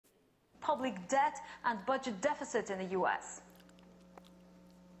public debt and budget deficit in the U.S.?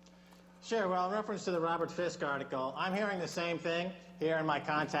 Sure. Well, in reference to the Robert Fisk article, I'm hearing the same thing here in my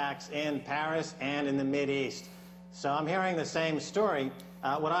contacts in Paris and in the Mideast. So I'm hearing the same story.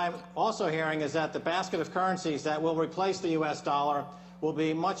 What I'm also hearing is that the basket of currencies that will replace the U.S. dollar will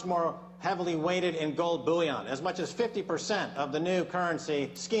be much more heavily weighted in gold bullion. As much as 50% of the new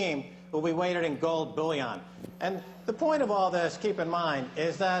currency scheme will be weighted in gold bullion. And the point of all this, keep in mind,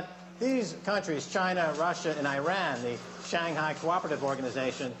 is that these countries, China, Russia, and Iran, the Shanghai Cooperative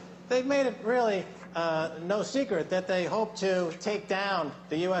Organization, they've made it really no secret that they hope to take down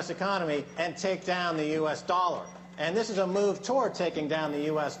the U.S. economy and take down the U.S. dollar. And this is a move toward taking down the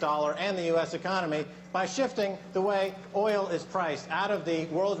U.S. dollar and the U.S. economy by shifting the way oil is priced out of the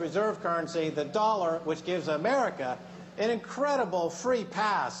world reserve currency, the dollar, which gives America an incredible free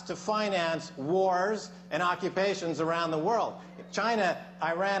pass to finance wars and occupations around the world. China,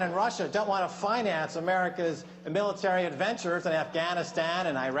 Iran, and Russia don't want to finance America's military adventures in Afghanistan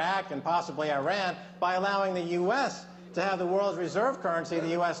and Iraq and possibly Iran by allowing the U.S. to have the world's reserve currency, the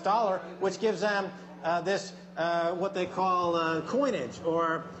U.S. dollar, which gives them this what they call coinage,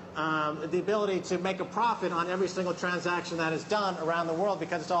 or the ability to make a profit on every single transaction that is done around the world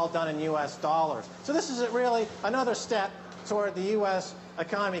because it's all done in U.S. dollars. So this is really another step toward the U.S.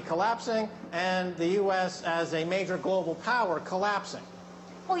 economy collapsing and the U.S. as a major global power collapsing.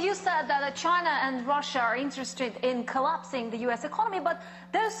 Well, you said that China and Russia are interested in collapsing the U.S. economy, but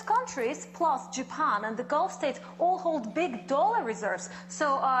those countries, plus Japan and the Gulf states, all hold big dollar reserves.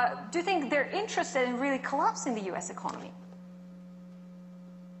 So do you think they're interested in really collapsing the U.S. economy?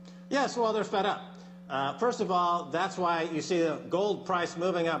 Yes, well, they're fed up. First of all, that's why you see the gold price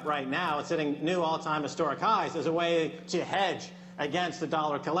moving up right now. It's hitting new all-time historic highs as a way to hedge against the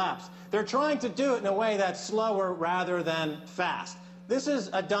dollar collapse. They're trying to do it in a way that's slower rather than fast. This is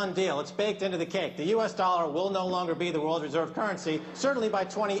a done deal. It's baked into the cake. The U.S. dollar will no longer be the world reserve currency, certainly by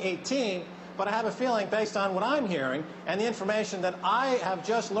 2018, but I have a feeling, based on what I'm hearing and the information that I have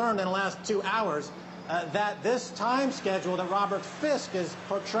just learned in the last 2 hours, that this time schedule that Robert Fisk is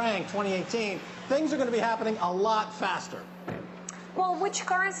portraying, 2018, things are going to be happening a lot faster. Well, which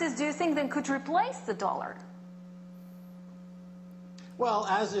currencies do you think then could replace the dollar? Well,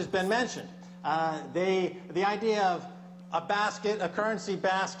 as has been mentioned, the idea of a basket, a currency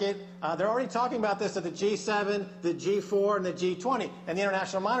basket, they're already talking about this at the G7, the G4, and the G20, and the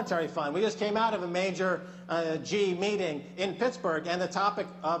International Monetary Fund. We just came out of a major G meeting in Pittsburgh, and the topic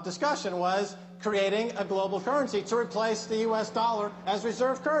of discussion was creating a global currency to replace the U.S. dollar as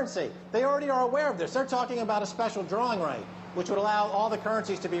reserve currency. They already are aware of this. They're talking about a special drawing right, which would allow all the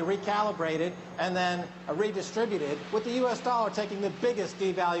currencies to be recalibrated and then redistributed, with the U.S. dollar taking the biggest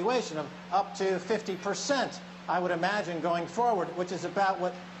devaluation of up to 50%, I would imagine, going forward, which is about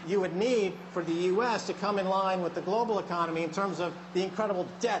what you would need for the U.S. to come in line with the global economy in terms of the incredible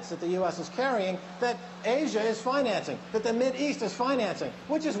debts that the U.S. is carrying, that Asia is financing, that the Mideast is financing,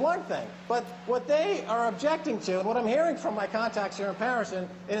 which is one thing. But what they are objecting to, and what I'm hearing from my contacts here in Paris and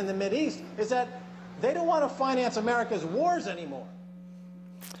in the Mideast, is that they don't want to finance America's wars anymore.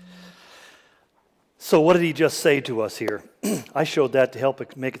 So what did he just say to us here? I showed that to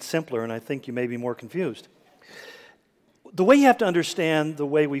help make it simpler, and I think you may be more confused. The way you have to understand the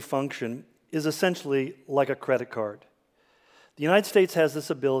way we function is essentially like a credit card. The United States has this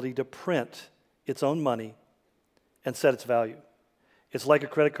ability to print its own money and set its value. It's like a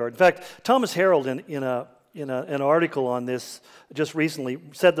credit card. In fact, Thomas Harrold, in an article on this just recently,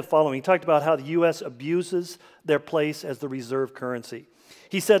 said the following. He talked about how the U.S. abuses their place as the reserve currency.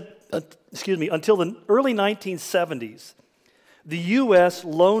 He said, until the early 1970s, the U.S.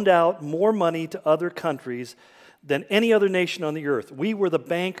 loaned out more money to other countries than any other nation on the earth. We were the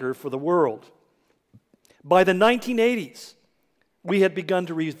banker for the world. By the 1980s, we had begun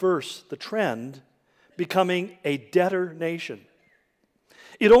to reverse the trend, becoming a debtor nation.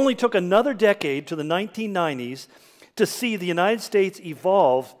 It only took another decade to the 1990s to see the United States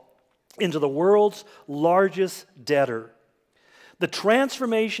evolve into the world's largest debtor. The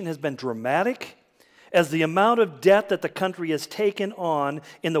transformation has been dramatic, as the amount of debt that the country has taken on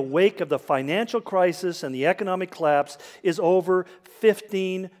in the wake of the financial crisis and the economic collapse is over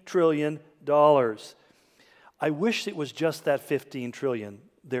 $15 trillion. I wish it was just that $15 trillion.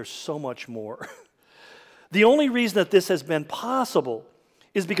 There's so much more. The only reason that this has been possible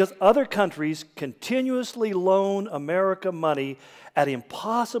is because other countries continuously loan America money at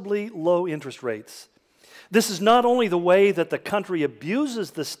impossibly low interest rates. This is not only the way that the country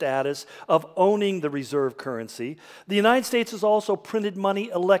abuses the status of owning the reserve currency, the United States has also printed money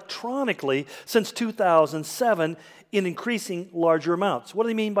electronically since 2007 in increasing larger amounts. What do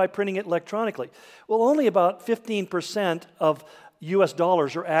they mean by printing it electronically? Well, only about 15% of US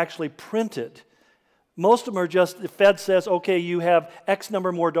dollars are actually printed. Most of them are just, the Fed says, okay, you have X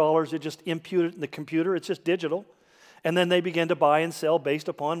number more dollars, it just impute it in the computer, it's just digital. And then they begin to buy and sell based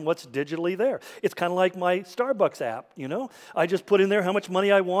upon what's digitally there. It's kind of like my Starbucks app, you know. I just put in there how much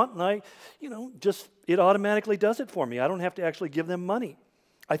money I want, and it automatically does it for me. I don't have to actually give them money.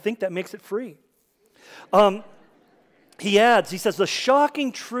 I think that makes it free. He adds, he says, the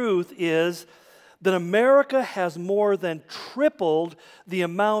shocking truth is that America has more than tripled the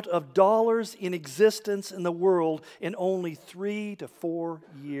amount of dollars in existence in the world in only 3 to 4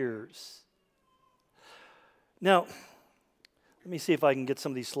 years. Now, let me see if I can get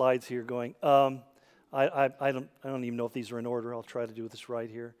some of these slides here going. I don't even know if these are in order. I'll try to do this right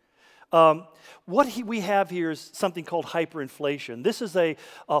here. We have here is something called hyperinflation. This is a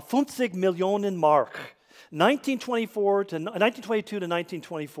 50 Millionen Mark. 1922 to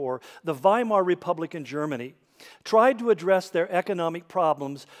 1924, the Weimar Republic in Germany tried to address their economic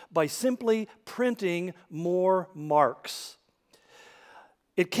problems by simply printing more marks.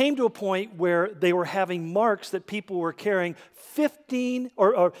 It came to a point where they were having marks that people were carrying 50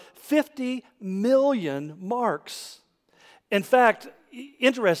 million marks. In fact,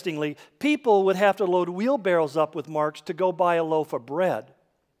 interestingly, people would have to load wheelbarrows up with marks to go buy a loaf of bread.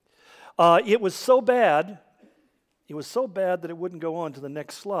 It was so bad that it wouldn't go on to the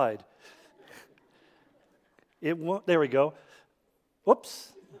next slide. There we go.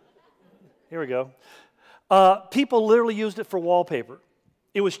 Whoops. Here we go. People literally used it for wallpaper.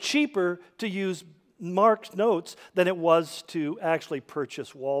 It was cheaper to use marked notes than it was to actually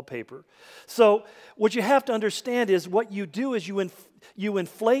purchase wallpaper. So what you have to understand is what you do is you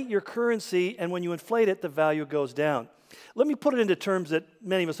inflate your currency, and when you inflate it, the value goes down. Let me put it into terms that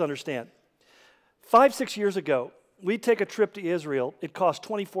many of us understand. 5-6 years ago, we'd take a trip to Israel. It cost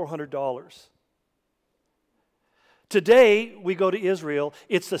 $2,400. Today, we go to Israel.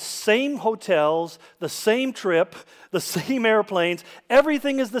 It's the same hotels, the same trip, the same airplanes.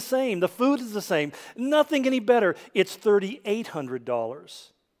 Everything is the same. The food is the same. Nothing any better. It's $3,800.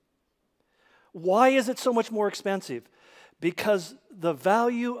 Why is it so much more expensive? Because the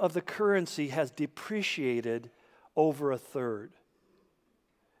value of the currency has depreciated over a third.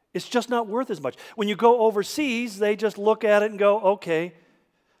 It's just not worth as much. When you go overseas, they just look at it and go, okay.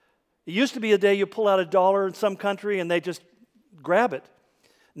 It used to be a day you pull out $1 in some country and they just grab it.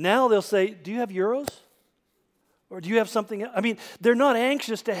 Now they'll say, do you have euros? Or do you have something? I mean, they're not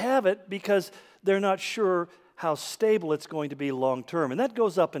anxious to have it because they're not sure how stable it's going to be long term. And that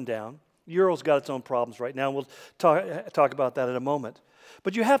goes up and down. Euro's got its own problems right now. We'll talk about that in a moment.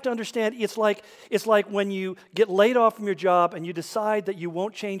 But you have to understand, it's like when you get laid off from your job and you decide that you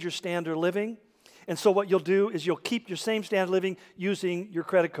won't change your standard of living. And so what you'll do is you'll keep your same standard of living using your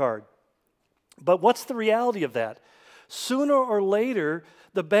credit card. But what's the reality of that? Sooner or later,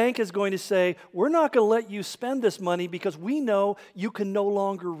 the bank is going to say, we're not going to let you spend this money because we know you can no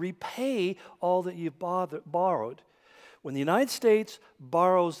longer repay all that you've borrowed. When the United States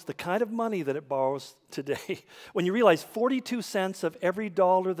borrows the kind of money that it borrows today, when you realize 42 cents of every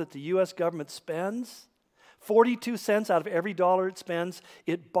dollar that the U.S. government spends, 42 cents out of every dollar it spends,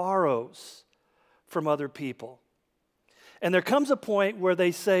 it borrows from other people. And there comes a point where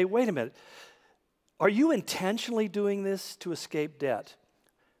they say, wait a minute, are you intentionally doing this to escape debt?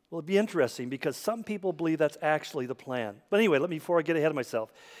 Well, it'd be interesting because some people believe that's actually the plan. But anyway, before I get ahead of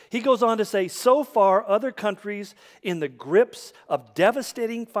myself, he goes on to say, so far, other countries in the grips of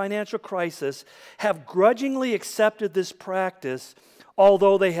devastating financial crisis have grudgingly accepted this practice,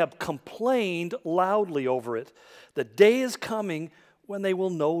 although they have complained loudly over it. The day is coming when they will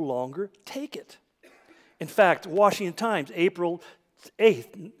no longer take it. In fact, Washington Times, April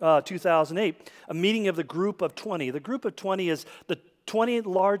 8th, 2008, a meeting of the Group of 20. The Group of 20 is the 20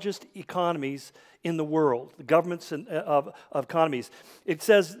 largest economies in the world, the governments of economies. It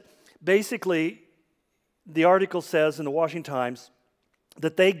says, basically, the article says in the Washington Times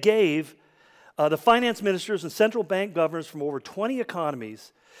that they gave the finance ministers and central bank governors from over 20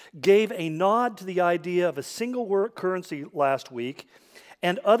 economies gave a nod to the idea of a single currency last week,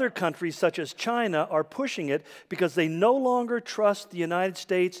 and other countries such as China are pushing it because they no longer trust the United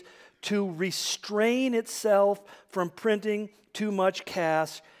States to restrain itself from printing too much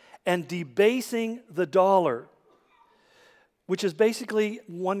cash and debasing the dollar, which is basically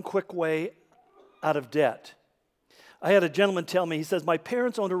one quick way out of debt. I had a gentleman tell me, he says, my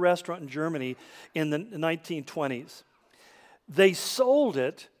parents owned a restaurant in Germany in the 1920s. They sold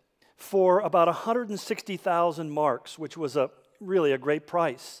it for about 160,000 marks, which was really a great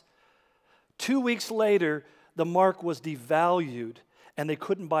price. 2 weeks later, the mark was devalued and they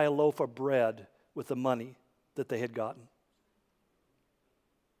couldn't buy a loaf of bread with the money that they had gotten.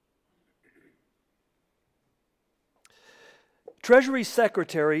 Treasury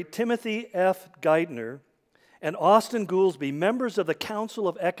Secretary Timothy F. Geithner and Austin Goolsbee, members of the Council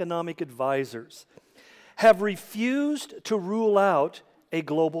of Economic Advisors, have refused to rule out a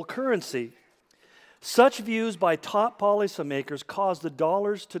global currency. Such views by top policymakers caused the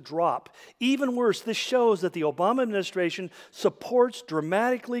dollars to drop. Even worse, this shows that the Obama administration supports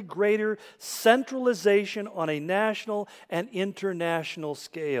dramatically greater centralization on a national and international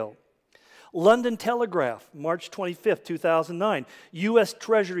scale. London Telegraph, March 25, 2009, U.S.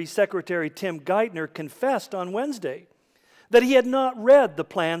 Treasury Secretary Tim Geithner confessed on Wednesday that he had not read the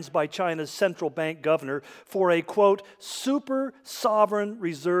plans by China's central bank governor for a, quote, super sovereign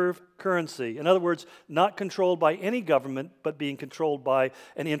reserve currency. In other words, not controlled by any government, but being controlled by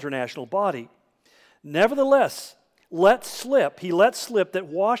an international body. Nevertheless, he let slip that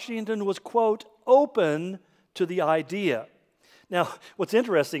Washington was, quote, open to the idea. Now, what's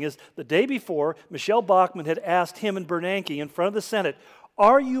interesting is the day before, Michelle Bachmann had asked him and Bernanke in front of the Senate,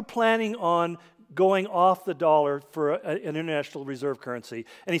 are you planning on going off the dollar for an international reserve currency?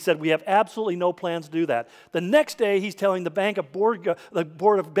 And he said, we have absolutely no plans to do that. The next day, he's telling the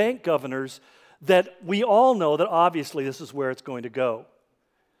Board of Bank Governors that we all know that obviously this is where it's going to go.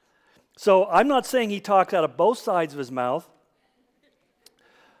 So I'm not saying he talks out of both sides of his mouth.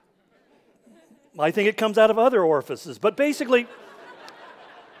 I think it comes out of other orifices. But basically,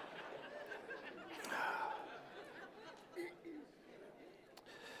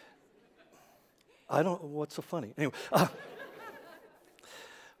 I don't, what's so funny? Anyway,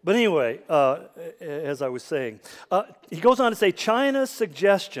 but anyway, as I was saying, he goes on to say, China's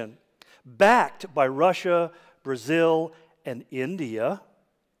suggestion, backed by Russia, Brazil, and India,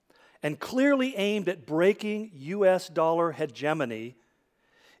 and clearly aimed at breaking U.S. dollar hegemony,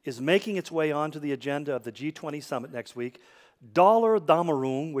 is making its way onto the agenda of the G20 summit next week. Dollar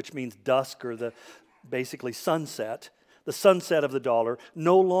Damarung, which means dusk or the basically sunset, the sunset of the dollar,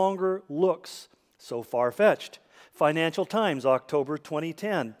 no longer looks so far-fetched. Financial Times, October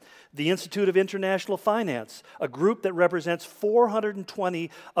 2010. The Institute of International Finance, a group that represents 420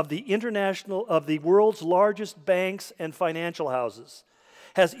 of the world's largest banks and financial houses,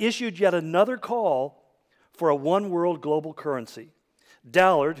 has issued yet another call for a one-world global currency.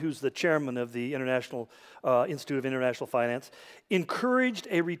 Dallard, who's the chairman of the Institute of International Finance, encouraged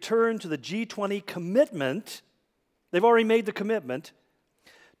a return to the G20 commitment. They've already made the commitment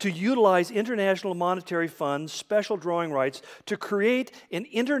to utilize international monetary funds, special drawing rights, to create an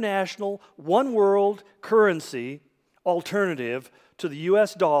international one-world currency alternative to the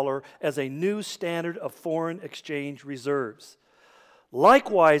U.S. dollar as a new standard of foreign exchange reserves.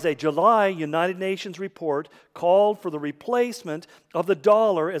 Likewise, a July United Nations report called for the replacement of the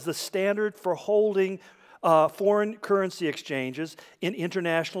dollar as the standard for holding foreign currency exchanges in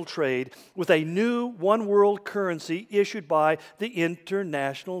international trade with a new one-world currency issued by the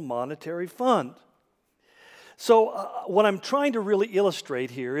International Monetary Fund. So what I'm trying to really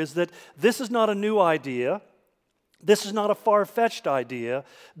illustrate here is that this is not a new idea. This is not a far-fetched idea.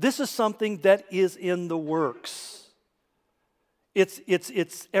 This is something that is in the works.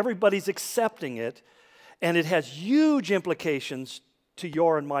 It's everybody's accepting it, and it has huge implications to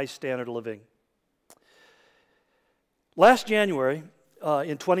your and my standard of living. Last January,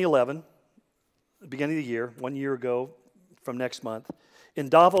 in 2011, the beginning of the year, 1 year ago from next month, in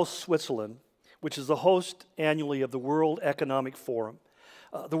Davos, Switzerland, which is the host annually of the World Economic Forum.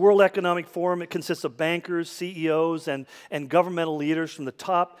 The World Economic Forum, it consists of bankers, CEOs, and governmental leaders from the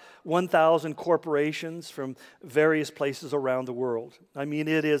top 1,000 corporations from various places around the world. I mean,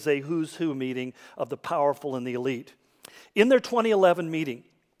 it is a who's who meeting of the powerful and the elite. In their 2011 meeting,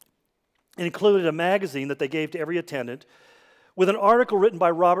 it included a magazine that they gave to every attendant with an article written by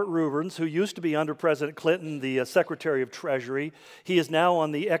Robert Rubens, who used to be under President Clinton, the Secretary of Treasury. He is now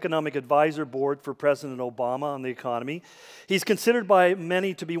on the Economic Advisor Board for President Obama on the economy. He's considered by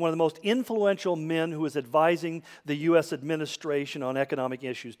many to be one of the most influential men who is advising the U.S. administration on economic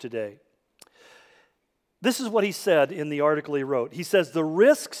issues today. This is what he said in the article he wrote. He says, the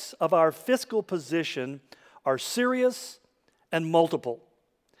risks of our fiscal position are serious and multiple.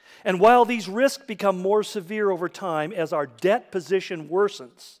 And while these risks become more severe over time as our debt position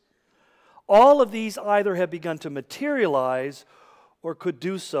worsens, all of these either have begun to materialize or could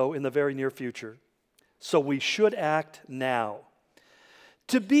do so in the very near future. So we should act now.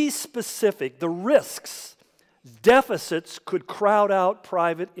 To be specific, the risks, deficits could crowd out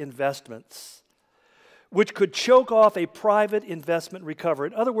private investments, which could choke off a private investment recovery.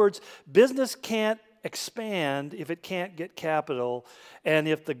 In other words, business can't expand if it can't get capital, and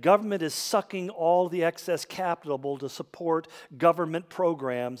if the government is sucking all the excess capital to support government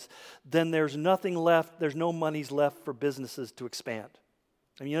programs, then there's nothing left, there's no monies left for businesses to expand.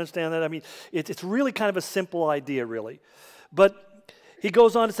 I mean, you understand that? I mean, it's really kind of a simple idea, really. But he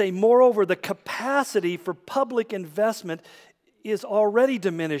goes on to say, moreover, the capacity for public investment is already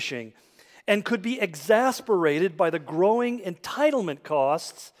diminishing and could be exasperated by the growing entitlement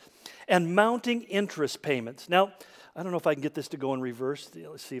costs and mounting interest payments. Now, I don't know if I can get this to go in reverse.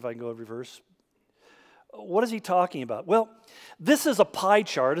 Let's see if I can go in reverse. What is he talking about? Well, this is a pie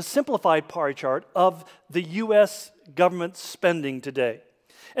chart, a simplified pie chart of the U.S. government spending today.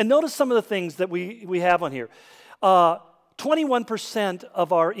 And notice some of the things that we have on here. 21%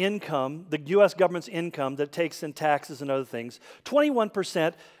 of our income, the U.S. government's income that takes in taxes and other things,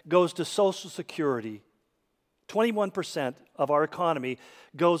 21% goes to Social Security. 21% of our economy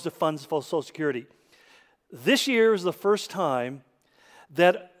goes to funds for Social Security. This year is the first time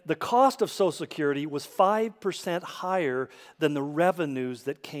that the cost of Social Security was 5% higher than the revenues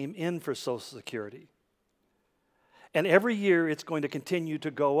that came in for Social Security. And every year it's going to continue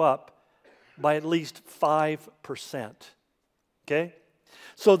to go up by at least 5%. Okay?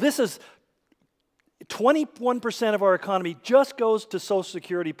 So this is 21% of our economy just goes to Social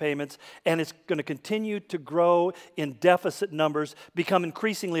Security payments, and it's going to continue to grow in deficit numbers, become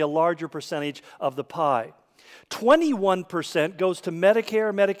increasingly a larger percentage of the pie. 21% goes to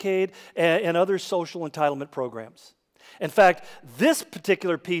Medicare, Medicaid, and other social entitlement programs. In fact, this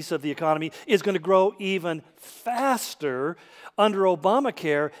particular piece of the economy is going to grow even faster. Under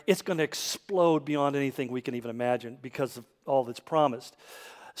Obamacare, it's going to explode beyond anything we can even imagine because of all that's promised.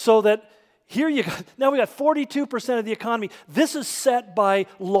 So that here you go. Now we got 42% of the economy. This is set by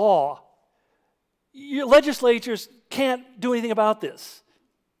law. Your legislatures can't do anything about this.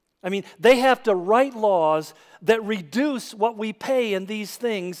 I mean, they have to write laws that reduce what we pay in these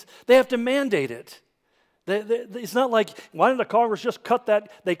things. They have to mandate it. It's not like, why didn't the Congress just cut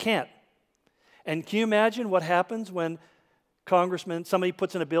that? They can't. And can you imagine what happens when somebody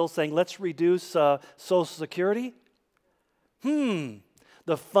puts in a bill saying, let's reduce Social Security?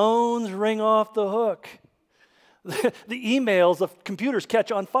 The phones ring off the hook. The emails, the computers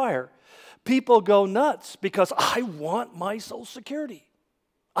catch on fire. People go nuts because I want my Social Security.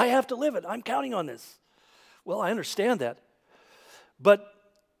 I have to live it. I'm counting on this. Well, I understand that. But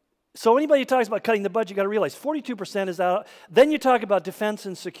so anybody who talks about cutting the budget, you got to realize 42% is out. Then you talk about defense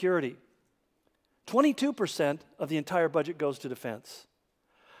and security. 22% of the entire budget goes to defense.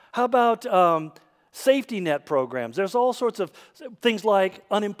 How about safety net programs? There's all sorts of things like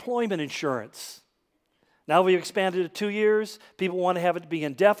unemployment insurance. Now we've expanded it to 2 years. People want to have it be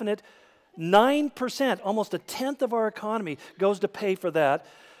indefinite. 9%, almost a tenth of our economy, goes to pay for that.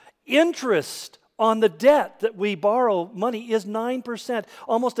 Interest on the debt that we borrow money is 9%.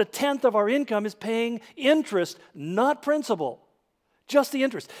 Almost a tenth of our income is paying interest, not principal. Just the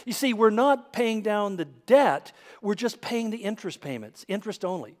interest. You see, we're not paying down the debt, we're just paying the interest payments, interest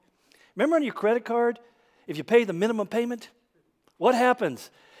only. Remember on your credit card, if you pay the minimum payment, what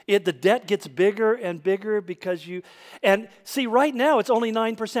happens? The debt gets bigger and bigger because and see, right now it's only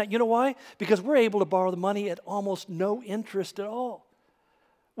 9%. You know why? Because we're able to borrow the money at almost no interest at all.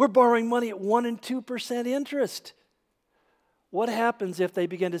 We're borrowing money at 1% and 2% interest. What happens if they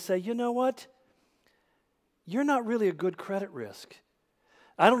begin to say, you know what? You're not really a good credit risk.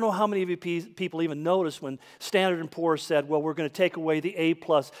 I don't know how many of you people even noticed when Standard & Poor's said, well, we're going to take away the A+,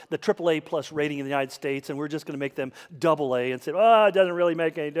 the AAA plus rating in the United States, and we're just going to make them AA and say, oh, it doesn't really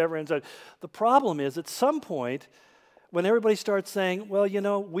make any difference. The problem is, at some point, when everybody starts saying, well, you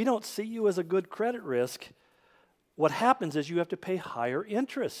know, we don't see you as a good credit risk, what happens is you have to pay higher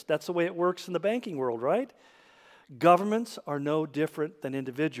interest. That's the way it works in the banking world, right? Governments are no different than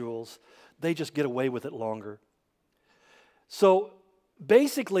individuals. They just get away with it longer. So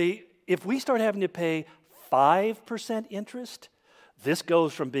basically, if we start having to pay 5% interest, this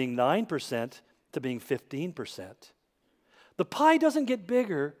goes from being 9% to being 15%. The pie doesn't get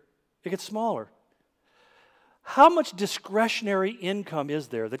bigger, it gets smaller. How much discretionary income is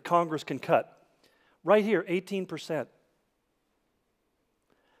there that Congress can cut? Right here, 18%.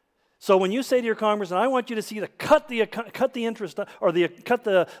 So when you say to your congressman, I want you to see to cut the interest or cut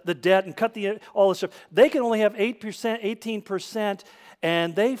the debt and cut all this stuff, they can only have 8%, 18%,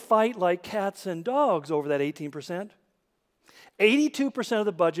 and they fight like cats and dogs over that 18%. 82% of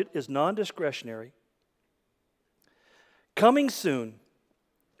the budget is non-discretionary. Coming soon,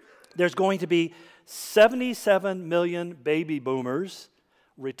 there's going to be 77 million baby boomers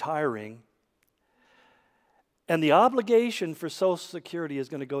retiring. And the obligation for Social Security is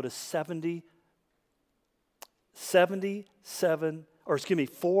going to go to 70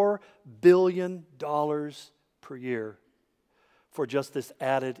 $4 billion per year for just this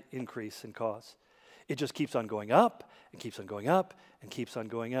added increase in costs. It just keeps on going up and keeps on going up and keeps on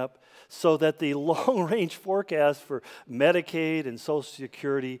going up, so that the long-range forecast for Medicaid and Social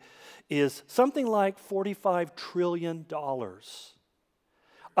Security is something like $45 trillion.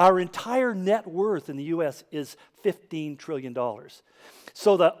 Our entire net worth in the U.S. is $15 trillion.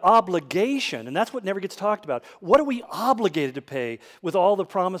 So the obligation, and that's what never gets talked about, what are we obligated to pay with all the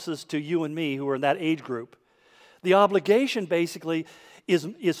promises to you and me who are in that age group? The obligation basically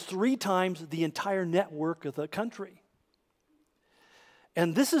is 3 times the entire net worth of the country.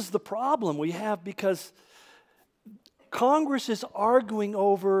 And this is the problem we have, because Congress is arguing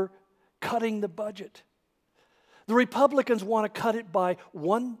over cutting the budget. The Republicans want to cut it by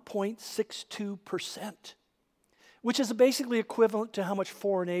 1.62%, which is basically equivalent to how much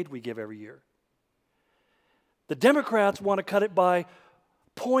foreign aid we give every year. The Democrats want to cut it by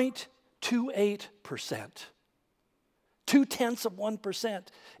 0.28%. 0.2%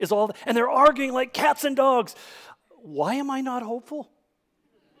 is all, and they're arguing like cats and dogs. Why am I not hopeful?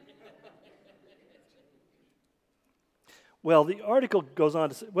 Well, the article goes on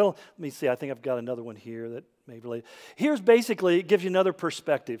to say, well, let me see, I think I've got another one here that may relate. Here's basically, it gives you another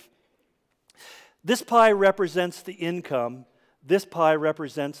perspective. This pie represents the income. This pie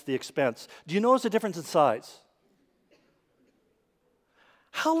represents the expense. Do you notice the difference in size?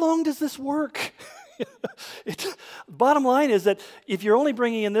 How long does this work? Bottom line is that if you're only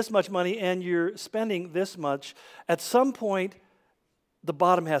bringing in this much money and you're spending this much, at some point, the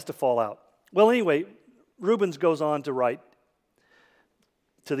bottom has to fall out. Well, anyway, Rubens goes on to write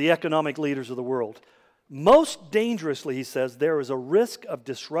to the economic leaders of the world. Most dangerously, he says, there is a risk of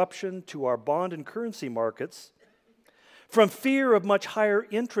disruption to our bond and currency markets from fear of much higher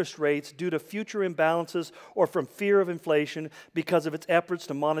interest rates due to future imbalances, or from fear of inflation because of its efforts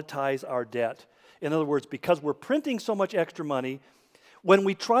to monetize our debt. In other words, because we're printing so much extra money, when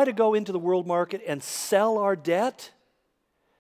we try to go into the world market and sell our debt,